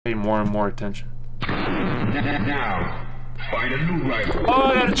Pay more and more attention. Now, find a new rival. Oh,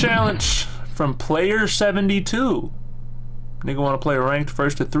 I got a challenge from Player72. Nigga want to play ranked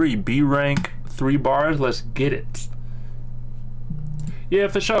first to 3. B rank, 3 bars. Let's get it. Yeah,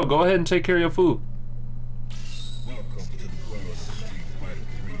 for sure. Go ahead and take care of your food. Welcome to the world of Street Fighter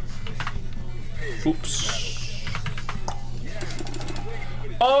 3. Oops.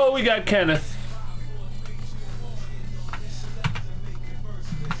 Oh, we got Kenneth.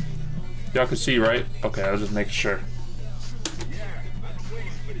 Y'all can see, right? Okay, I was just making sure.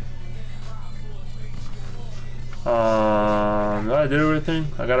 I did everything.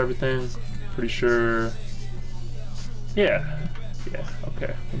 I got everything. Pretty sure. Yeah. Yeah.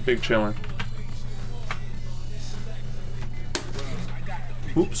 Okay. Big chillin'.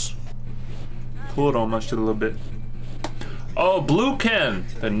 Oops. Pulled on my shit a little bit. Oh, blue Ken,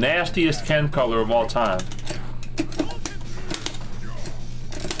 the nastiest Ken color of all time.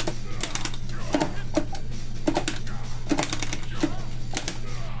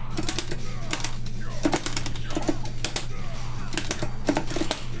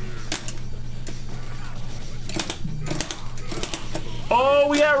 Oh,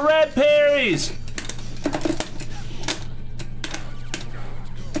 we got red parries!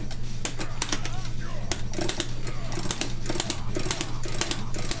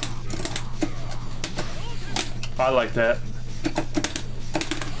 I like that.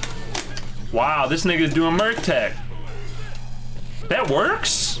 Wow, this nigga's doing Merc Tech. That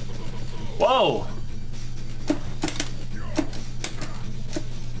works? Whoa.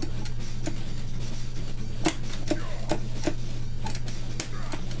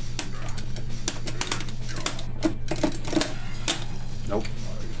 Nope.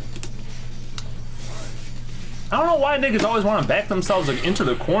 I don't know why niggas always want to back themselves like into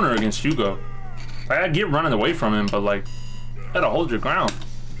the corner against Hugo. Like, I get running away from him, but like, you gotta hold your ground.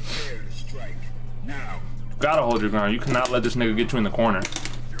 You gotta hold your ground. You cannot let this nigga get you in the corner.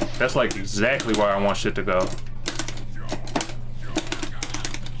 That's like exactly where I want shit to go.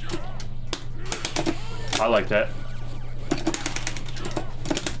 I like that.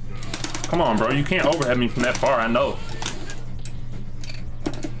 Come on, bro. You can't overhead me from that far, I know.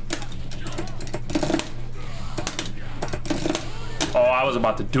 Oh, I was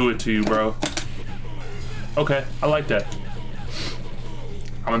about to do it to you, bro. Okay, I like that.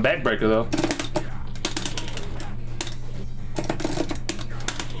 I'm a backbreaker though.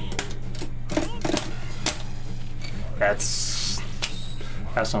 That's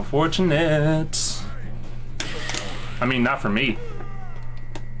unfortunate. I mean, not for me,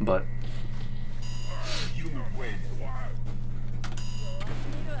 but.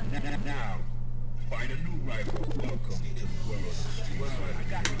 Now, find a new rival. Welcome to the world of Street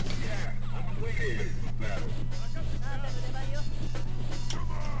Fighter 3. Prepare for battle.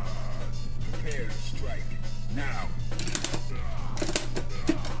 Prepare to strike. Now.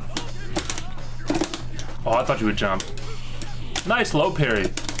 Oh, I thought you would jump. Nice low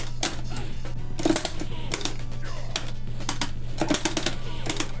parry.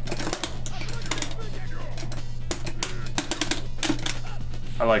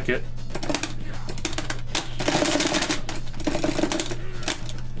 I like it.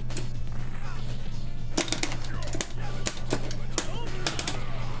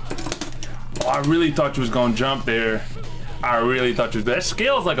 Oh, I really thought you was gonna jump there. I really thought you was. That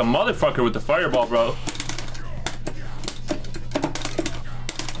scales like a motherfucker with the fireball, bro.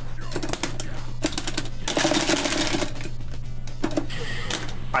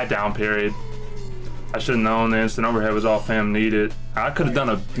 I down parried. I should have known the instant overhead was all fam needed. I could have done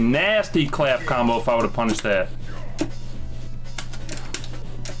a nasty clap combo if I would have punished that.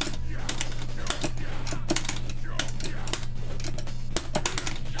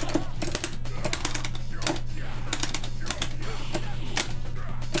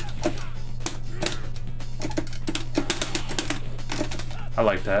 I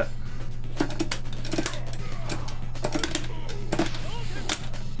like that.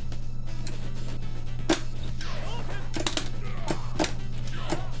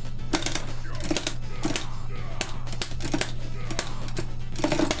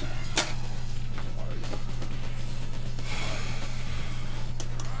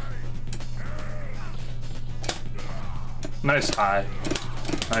 Nice high.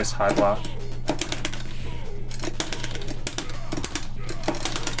 Nice high block.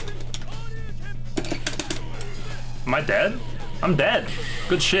 Am I dead? I'm dead.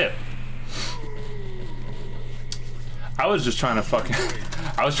 Good shit. I was just trying to fucking...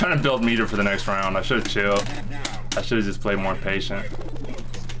 I was trying to build meter for the next round. I should have chilled. I should have just played more patient.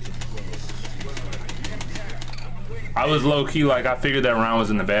 I was low key like I figured that round was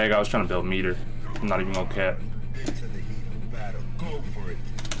in the bag. I was trying to build meter. I'm not even gonna cap. Into the heat of battle. Go for it.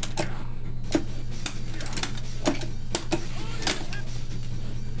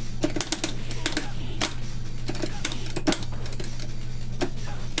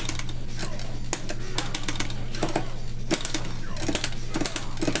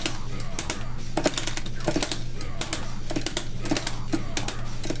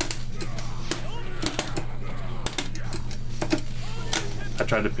 I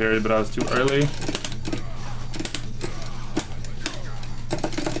tried to parry, but I was too early.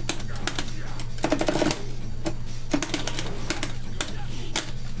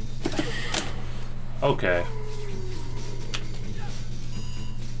 Okay.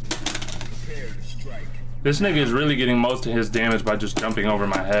 Prepare to strike. This nigga is really getting most of his damage by just jumping over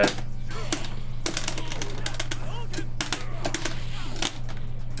my head.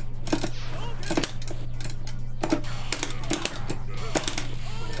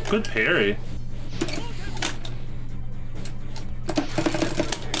 Good parry.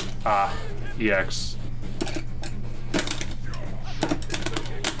 Ah, EX.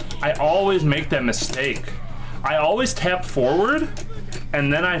 I always make that mistake. I always tap forward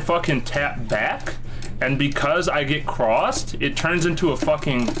and then I fucking tap back, and because I get crossed, it turns into a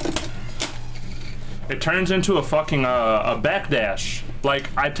fucking a backdash. Like,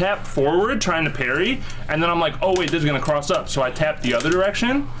 I tap forward trying to parry, and then I'm like, oh wait, this is gonna cross up, so I tap the other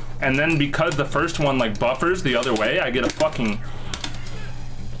direction, and then because the first one like buffers the other way, I get a fucking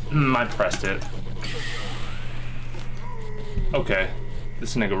I pressed it. Okay,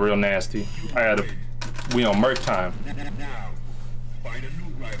 this nigga real nasty. I had we on Merc time. Now, find a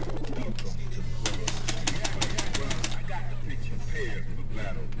new rival. Welcome to the world. I got the picture. Prepare for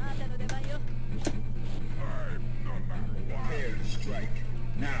battle. Prepare to strike.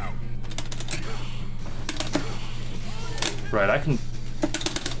 Now. Right, I can.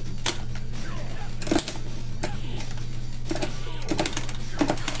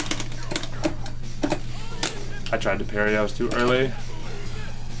 I tried to parry, I was too early.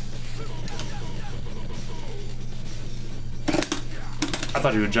 I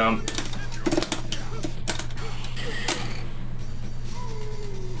thought he would jump.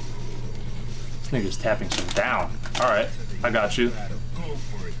 This nigga's tapping some down. Alright, I got you. Go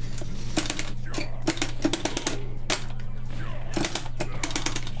for it.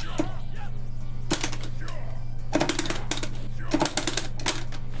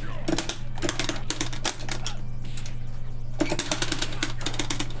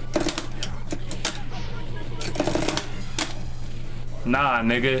 Nah,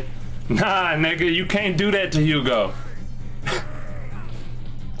 nigga. Nah, nigga, you can't do that to Hugo.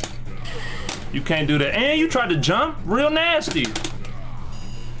 You can't do that. And you tried to jump? Real nasty.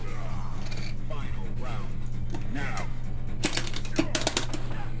 Final round. Now.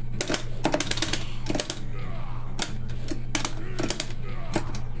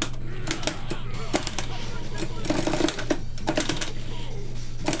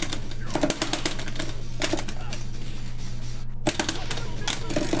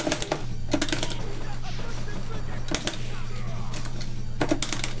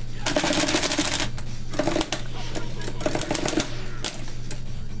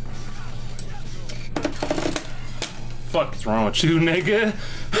 Fuck is wrong with you, nigga?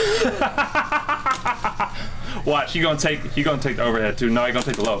 Watch, he gonna take the overhead too. No, he gonna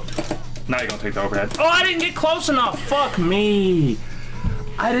take the low. Now he gonna take the overhead. Oh, I didn't get close enough. Fuck me.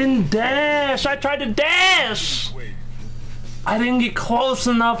 I didn't dash. I tried to dash. I didn't get close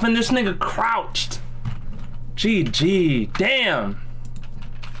enough, and this nigga crouched. GG. Damn.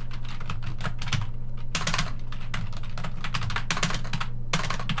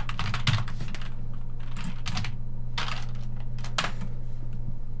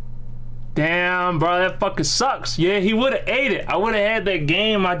 Damn, bro, that fucking sucks. Yeah, he would have ate it. I would have had that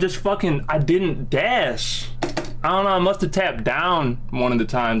game. I didn't dash. I don't know, I must have tapped down one of the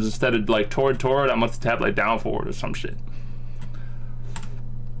times instead of like toward. I must have tapped like down forward or some shit.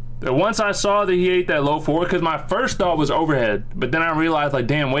 And once I saw that he ate that low forward, because my first thought was overhead, but then I realized like,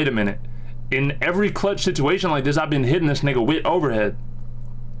 damn, wait a minute. In every clutch situation like this, I've been hitting this nigga with overhead.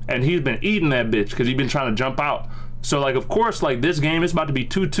 And he's been eating that bitch because he's been trying to jump out. So like, of course, like this game is about to be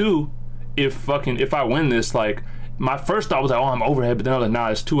 2-2. If I win this, like my first thought was like, oh, I'm overhead, but then I was like, nah,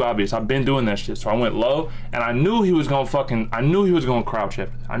 it's too obvious. I've been doing that shit. So I went low, and I knew he was gonna crouch after. I knew he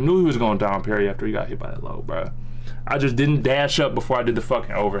was gonna down parry after he got hit by that low, bro. I just didn't dash up before I did the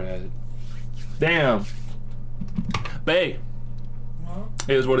fucking overhead. Damn. But hey,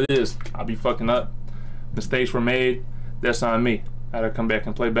 it is what it is. I'll be fucking up. Mistakes were made. That's on me. I gotta come back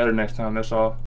and play better next time, that's all.